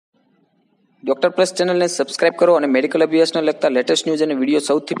Doctor plus ચેનલને subscribe કરો અને મેડિકલ અભ્યાસને લગતા લેટેસ્ટ ન્યૂઝ અને વિડીયો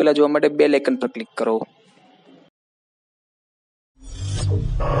સૌથી પહેલા જોવા માટે બેલ આઇકન પર ક્લિક કરો.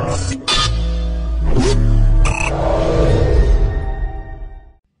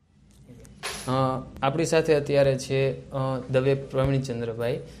 આપણી સાથે અત્યારે છે દવે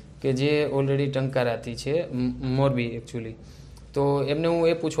પ્રવીણચંદ્રભાઈ કે જે ઓલરેડી ટંકારાથી છે, મોરબી એકચ્યુઅલી. તો એમને હું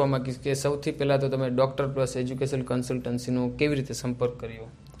એ પૂછવા માંગીશ કે સૌથી પહેલાં તો તમે ડૉક્ટર પ્લસ એજ્યુકેશન કન્સલ્ટન્સીનો કેવી રીતે સંપર્ક કર્યો?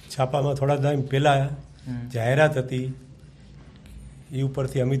 છાપામાં થોડા ટાઈમ પહેલાં જાહેરાત હતી, એ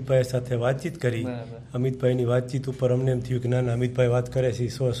ઉપરથી અમિતભાઈ સાથે વાતચીત કરી. અમિતભાઈની વાતચીત ઉપર અમને એમ થયું કે ના અમિતભાઈ વાત કરે છે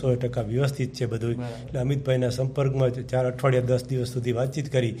 100% વ્યવસ્થિત છે બધું. એટલે અમિતભાઈના સંપર્કમાં 4 અઠવાડિયા 10 દિવસ સુધી વાતચીત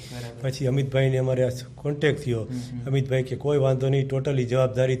કરી. પછી અમિતભાઈને અમારે કોન્ટેક્ટ થયો. અમિતભાઈ કે કોઈ વાંધો નહીં, ટોટલી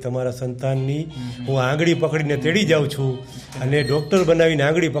જવાબદારી તમારા સંતાનની હું આંગળી પકડીને તેડી જાઉં છું અને ડૉક્ટર બનાવીને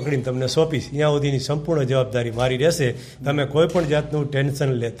આંગળી પકડીને તમને સોંપીશ. ત્યાં સુધીની સંપૂર્ણ જવાબદારી મારી રહેશે. તમે કોઈ પણ જાતનું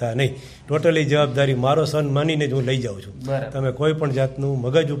ટેન્શન લેતા નહીં. ટોટલી જવાબદારી મારો સન માનીને જ હું લઈ જાઉં છું. તમે કોઈ પણ જાતનું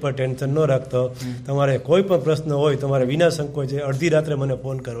મગજ ઉપર ટેન્શન ન રાખતો. તમારે કોઈ પણ પ્રશ્ન હોય તમારે વિના સંકોચે અડધી રાત્રે મને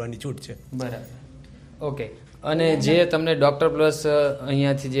ફોન કરવાની છૂટ છે. બરાબર, ઓકે. અને જે તમને ડૉક્ટર પ્લસ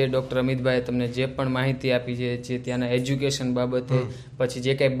અહીંયાથી જે ડૉક્ટર અમિતભાઈ તમને જે પણ માહિતી આપી છે, જે ત્યાંના એજ્યુકેશન બાબતે, પછી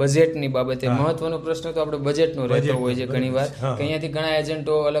જે કાંઈ બજેટની બાબતે, મહત્વનો પ્રશ્ન તો આપણે બજેટનો રહેતો હોય છે ઘણી વાર કે અહીંયાથી ઘણા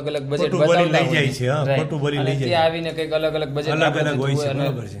એજન્ટો અલગ અલગ બજેટ બતાવતા હોય છે, ત્યાં આવીને કંઈક અલગ અલગ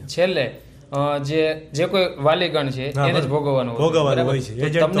બજેટ છેલ્લે જે કોઈ વાલીગણ છે એને જ ભોગવવાનું હોય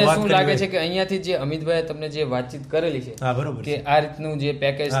છે. તમને શું લાગે છે કે અહીંયાથી જે અમિતભાઈ તમને જે વાતચીત કરેલી છે કે આ રીતનું જે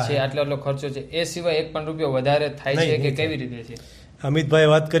પેકેજ છે, આટલો ખર્ચો છે, એ સિવાય એક પણ રૂપિયો વધારે થાય છે કે કેવી રીતે છે?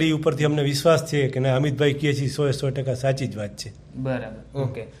 અમિતભાઈ વાત કરી ઉપરથી અમને વિશ્વાસ છે કે ના, અમિતભાઈ કહે છે 100% સાચી જ વાત છે. બરાબર,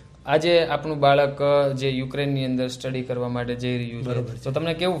 ઓકે. આજે આપણું બાળક જે યુક્રેનની અંદર સ્ટડી કરવા માટે જઈ રહ્યું છે, તો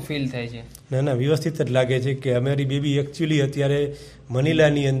તમને કેવું ફીલ થાય છે? ના, વ્યવસ્થિત જ લાગે છે કે અમારી બેબી એકચ્યુઅલી અત્યારે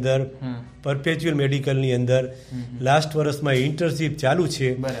મનીલાની અંદર પરપેચ્યુઅલ મેડિકલની અંદર લાસ્ટ વર્ષમાં ઇન્ટર્નશીપ ચાલુ છે.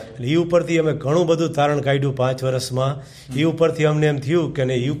 એ ઉપરથી અમે ઘણું બધું તારણ કાઢ્યું 5 વર્ષમાં. એ ઉપરથી અમને એમ થયું કે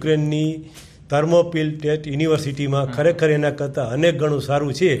યુક્રેનની થર્મોપિલ ટેટ યુનિવર્સિટીમાં ખરેખર એના કરતાં અનેક ગણું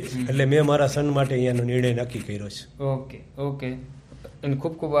સારું છે. એટલે મેં મારા સન માટે અહીંયાનો નિર્ણય નક્કી કર્યો છે. ઓકે. અને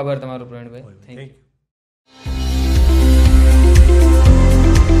ખૂબ ખૂબ આભાર તમારો પ્રવીણભાઈ. Thank you.